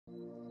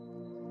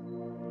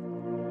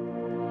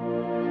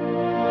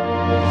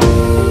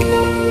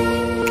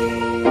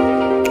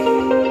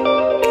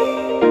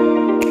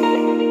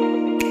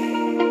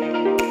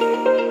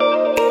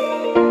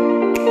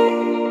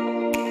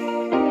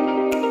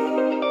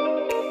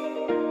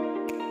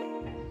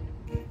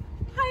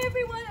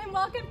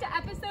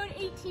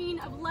18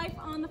 of Life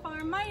on the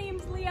Farm. My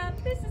name's Leah,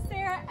 this is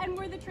Sarah, and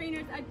we're the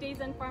trainers at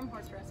Days End Farm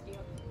Horse Rescue.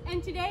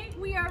 And today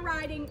we are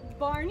riding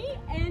Barney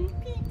and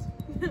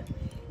Pete.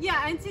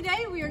 Yeah, and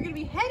today we are going to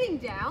be heading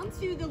down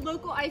to the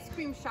local ice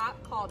cream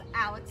shop called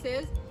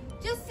Alex's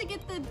just to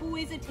get the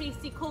boys a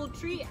tasty cold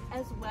treat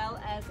as well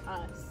as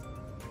us.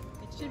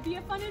 It should be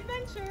a fun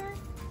adventure.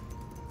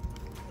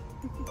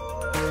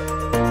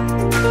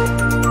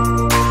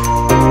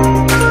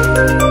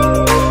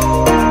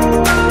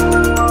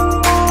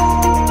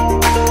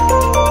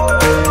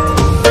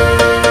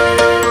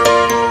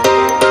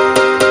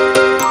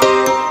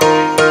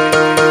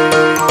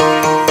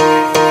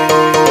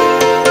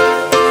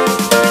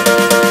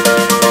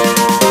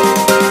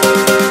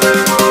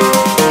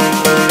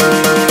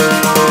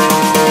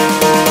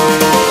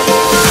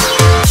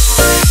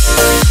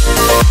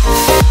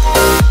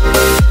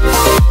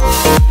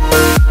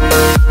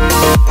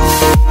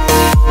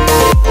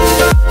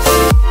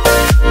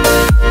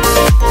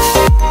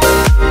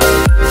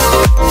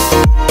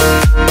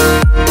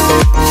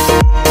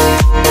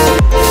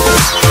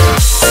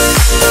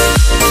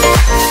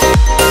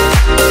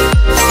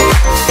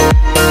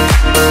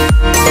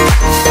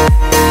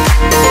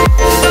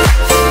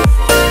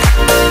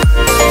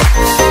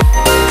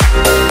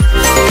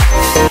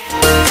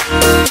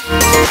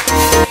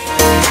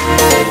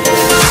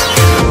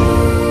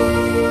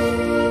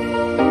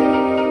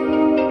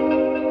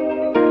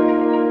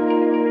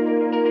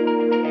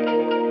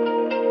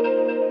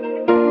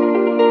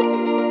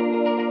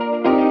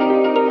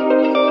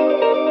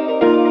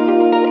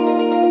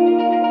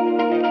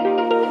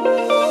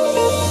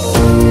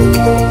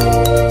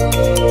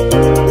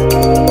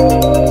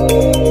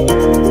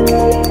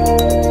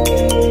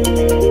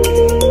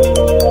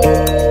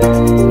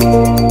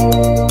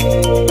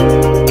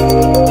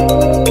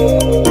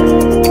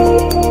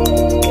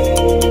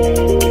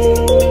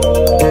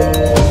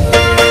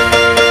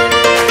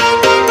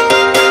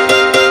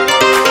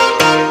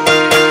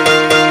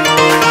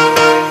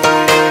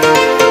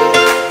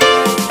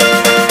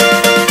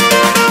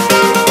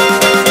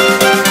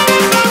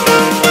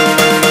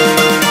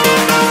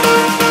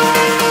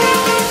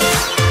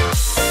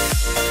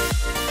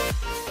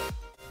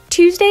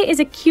 Tuesday is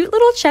a cute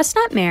little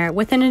chestnut mare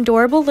with an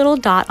adorable little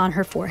dot on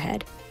her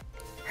forehead.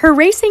 Her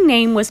racing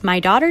name was My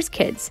Daughter's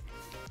Kids.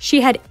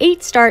 She had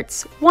 8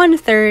 starts, 1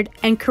 third,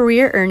 and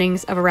career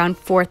earnings of around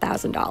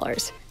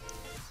 $4,000.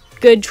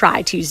 Good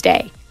try,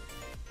 Tuesday.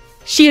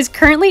 She is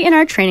currently in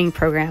our training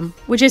program,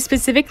 which is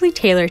specifically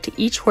tailored to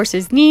each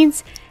horse's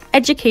needs,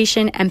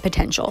 education, and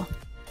potential.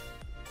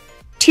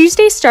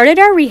 Tuesday started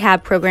our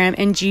rehab program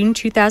in June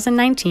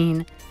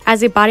 2019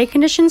 as a body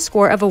condition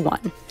score of a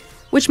 1.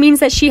 Which means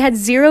that she had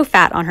 0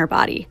 fat on her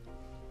body.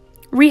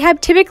 Rehab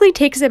typically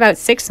takes about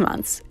 6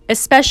 months,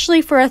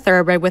 especially for a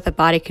thoroughbred with a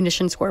body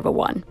condition score of a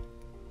 1.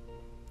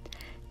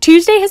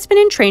 Tuesday has been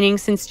in training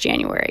since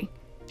January.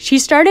 She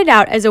started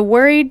out as a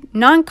worried,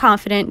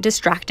 non-confident,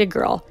 distracted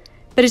girl,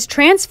 but is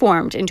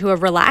transformed into a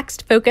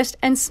relaxed, focused,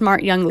 and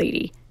smart young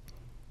lady.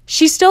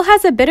 She still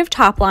has a bit of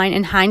top line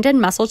and hind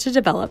end muscle to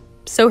develop,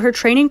 so her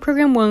training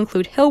program will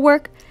include hill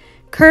work,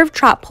 curved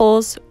trot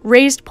poles,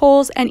 raised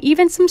poles, and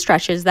even some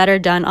stretches that are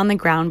done on the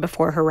ground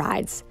before her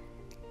rides.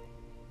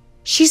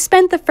 She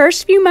spent the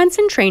first few months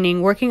in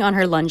training working on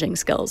her lunging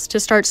skills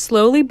to start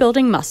slowly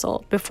building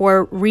muscle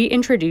before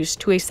reintroduced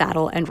to a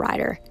saddle and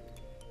rider.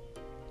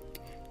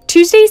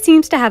 Tuesday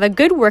seems to have a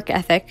good work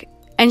ethic,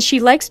 and she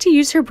likes to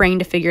use her brain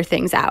to figure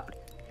things out.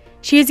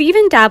 She has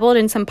even dabbled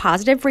in some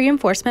positive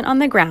reinforcement on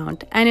the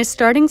ground and is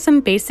starting some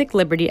basic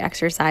liberty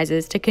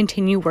exercises to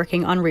continue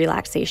working on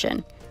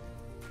relaxation.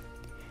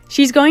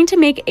 She's going to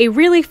make a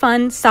really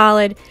fun,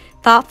 solid,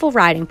 thoughtful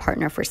riding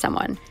partner for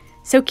someone,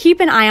 so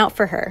keep an eye out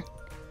for her.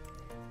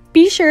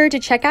 Be sure to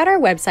check out our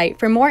website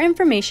for more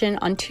information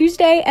on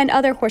Tuesday and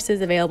other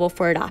horses available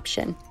for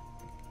adoption.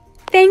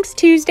 Thanks,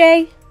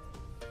 Tuesday!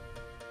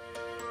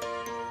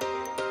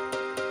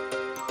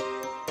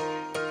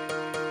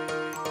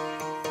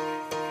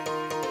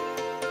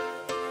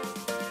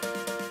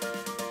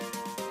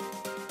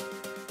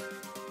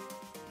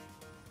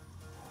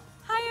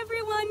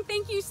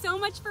 Thank you so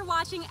much for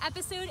watching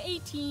episode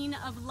 18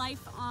 of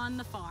Life on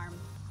the Farm.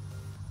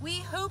 We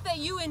hope that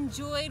you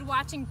enjoyed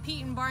watching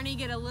Pete and Barney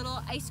get a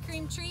little ice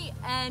cream treat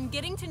and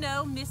getting to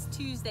know Miss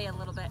Tuesday a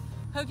little bit.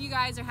 Hope you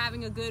guys are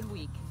having a good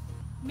week.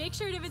 Make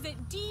sure to visit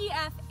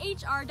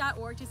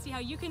DEFHR.org to see how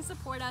you can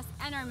support us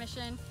and our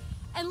mission.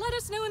 And let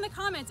us know in the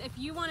comments if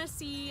you want to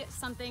see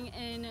something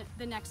in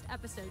the next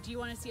episode. Do you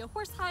want to see a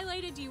horse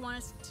highlighted? Do you want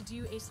us to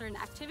do a certain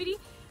activity?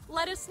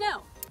 Let us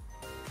know.